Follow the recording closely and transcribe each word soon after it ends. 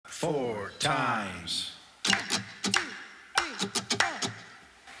4 times.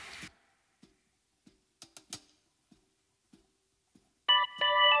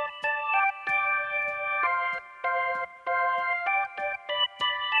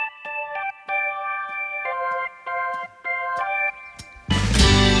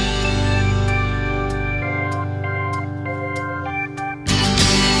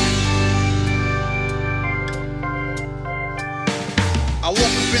 I woke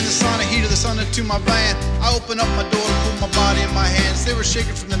up in the sauna, heat of the sun into my van. I opened up my door to put my body in my hands. They were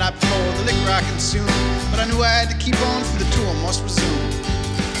shaking from the night before, the liquor I consumed. But I knew I had to keep on for the tour must resume.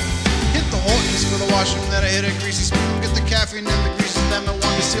 Hit the Hortons for the washroom, then I hit a greasy spoon. Get the caffeine and the greasy lemon,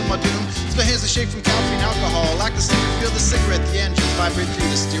 one to seal my doom. It's my hands that shake from caffeine alcohol. Like the singer, feel the cigarette, the engine vibrate through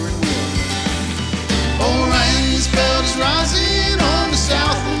the steering wheel. Orion's belt is rising on the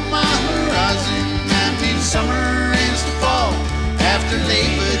south of my horizon. That means summer ends to fall. After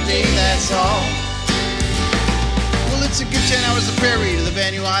Labor Day, that's all. Well, it's a good 10 hours of prairie to the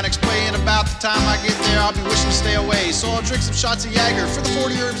venue Onyx play. And about the time I get there, I'll be wishing to stay away. So I'll drink some shots of Jaeger for the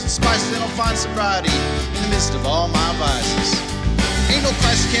 40 herbs and spices, and I'll find sobriety in the midst of all my vices. Ain't no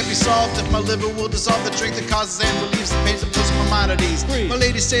crisis can't be solved if my liver will dissolve the drink that causes and relieves the pains that puts my mind at ease. My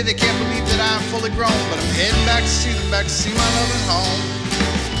ladies say they can't believe that I'm fully grown, but I'm heading back to see them, back to see my loving home.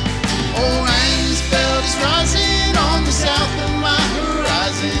 Orion's belt is rising on the south of my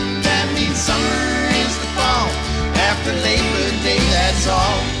horizon. That means summer is the fall. After Labor Day, that's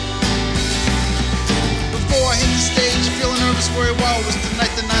all. Before I hit the stage, feeling nervous where well was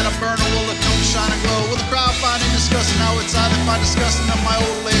tonight the night I burn a will of tone shine and glow. With the crowd finding discussing how it's either by discussing of my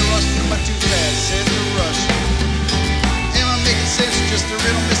old lady rusting or my too fast said to rush. Am I making sense or just a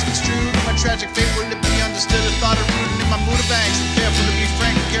riddle misconstrued? My tragic fate will it be understood? A thought of rooting in my mood of banks. I'm careful to be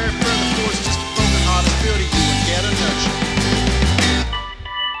frank and carry further force. Just a broken heart is feel to you and get a nurture.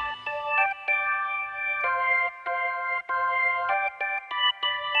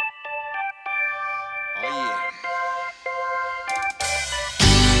 Oh yeah.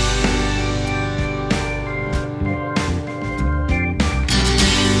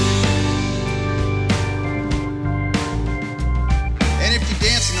 And if you're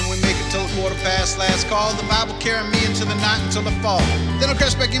dancing and we make it till 1/4 last call, the Bible carry me into the night until the fall. Then I'll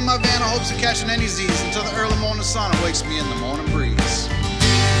crash back in my van in hopes of catching any Z's until the early morning sun wakes me in the morning breeze.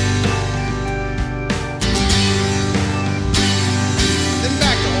 Then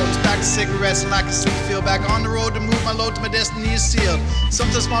back to Hortons, back to cigarettes, and like a sleep feel back on the road to move my load to my destiny is sealed.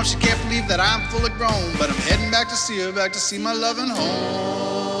 Sometimes mom, she can't believe that I'm fully grown, but I'm heading back to see her, back to see my loving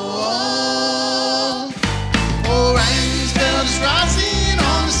home. Orion's belt is rising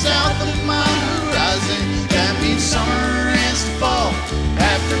on the south of my horizon. That means summer ends to fall.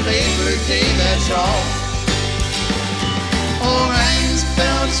 After Labor Day, that's all. Orion's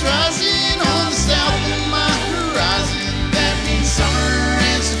belt is rising on the south of my horizon. That means summer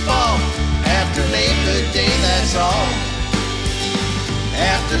ends to fall. After Labor Day, that's all.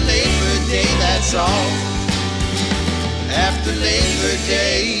 After Labor Day, that's all. After Labor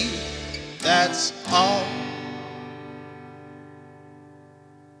Day, that's all.